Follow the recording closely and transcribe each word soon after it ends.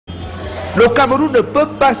Le Cameroun ne peut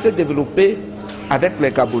pas se développer avec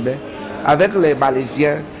les Gabonais, avec les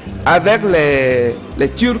Malaisiens, avec les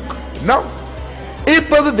Turcs. Non. Ils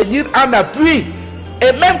peuvent venir en appui.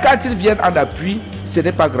 Et même quand ils viennent en appui, ce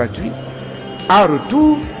n'est pas gratuit. En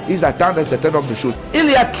retour, ils attendent un certain nombre de choses. Il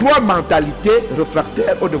y a 3 mentalités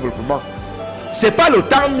réfractaires au développement. Ce n'est pas le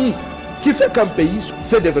temps mis qui fait qu'un pays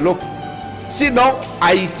se développe. Sinon,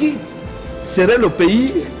 Haïti serait le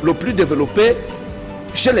pays le plus développé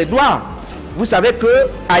chez les Noirs. Vous savez que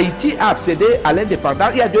Haïti a accédé à l'indépendance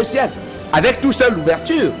il y a 2 siècles, avec tout seul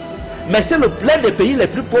l'ouverture. Mais c'est l'un des pays les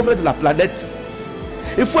plus pauvres de la planète.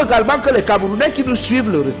 Il faut également que les Camerounais qui nous suivent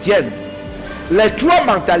le retiennent. Les 3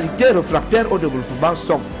 mentalités réfractaires au développement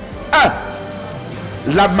sont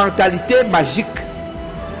 1. La mentalité magique.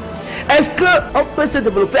 Est-ce qu'on peut se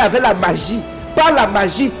développer avec la magie? Pas la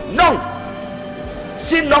magie, non.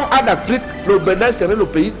 Sinon, en Afrique, le Bénin serait le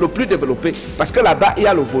pays le plus développé. Parce que là-bas, il y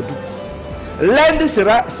a le vaudou. L'Inde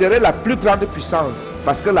serait la plus grande puissance.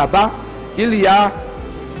 Parce que là-bas, il y a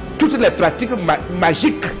toutes les pratiques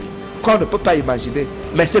magiques qu'on ne peut pas imaginer.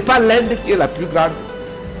 Mais ce n'est pas l'Inde qui est la plus grande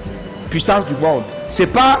puissance du monde. Ce n'est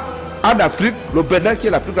pas en Afrique, le Bénin qui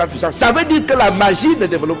est la plus grande puissance. Ça veut dire que la magie ne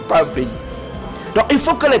développe pas un pays. Donc il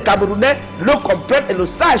faut que les Camerounais le comprennent et le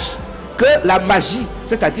sachent, que la magie,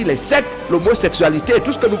 c'est-à-dire les sectes, l'homosexualité et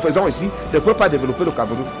tout ce que nous faisons ici, ne peut pas développer le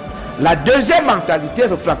Cameroun. La deuxième mentalité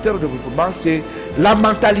réfractaire au développement, c'est la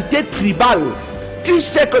mentalité tribale. Tu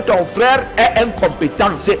sais que ton frère est incompétent.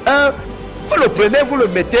 C'est vous le prenez, vous le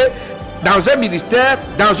mettez dans un ministère,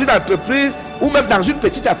 dans une entreprise, ou même dans une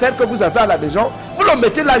petite affaire que vous avez à la maison. Vous le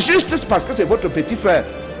mettez là juste parce que c'est votre petit frère.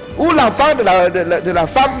 Ou l'enfant de la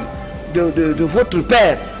femme de votre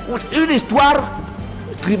père. Ou une histoire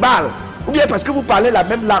tribale. Ou bien parce que vous parlez la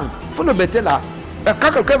même langue. Vous le mettez là.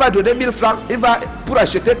 Quand quelqu'un va donner 1000 francs, pour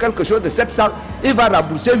acheter quelque chose de 700, il va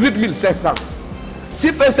rembourser 8500.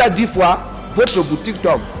 S'il fait ça 10 fois, votre boutique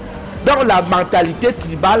tombe. Donc la mentalité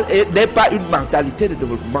tribale n'est pas une mentalité de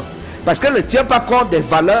développement. Parce qu'elle ne tient pas compte des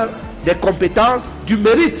valeurs, des compétences, du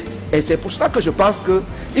mérite. Et c'est pour cela que je pense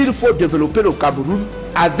qu'il faut développer le Cameroun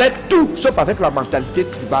avec tout, sauf avec la mentalité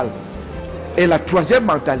tribale. Et la troisième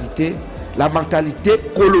mentalité, la mentalité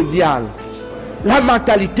coloniale. La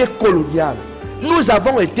mentalité coloniale. Nous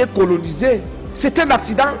avons été colonisés. C'est un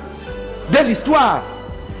accident de l'histoire.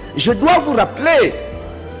 Je dois vous rappeler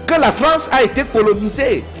que la France a été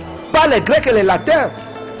colonisée par les Grecs et les Latins.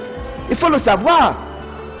 Il faut le savoir.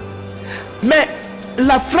 Mais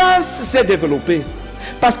la France s'est développée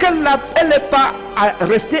parce qu'elle n'est pas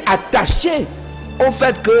restée attachée au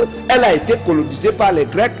fait qu'elle a été colonisée par les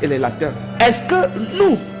Grecs et les Latins. Est-ce que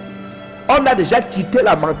nous, on a déjà quitté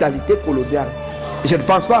la mentalité coloniale? Je ne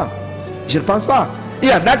pense pas. Je ne pense pas. Il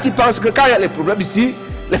y en a qui pensent que quand il y a les problèmes ici,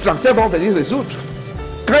 les Français vont venir résoudre.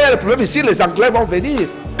 Quand il y a les problèmes ici, les Anglais vont venir.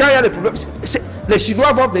 Quand il y a les problèmes ici, les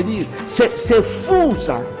Chinois vont venir. C'est fou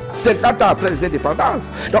ça. 50 ans après les indépendances.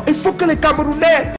 Donc il faut que les Camerounais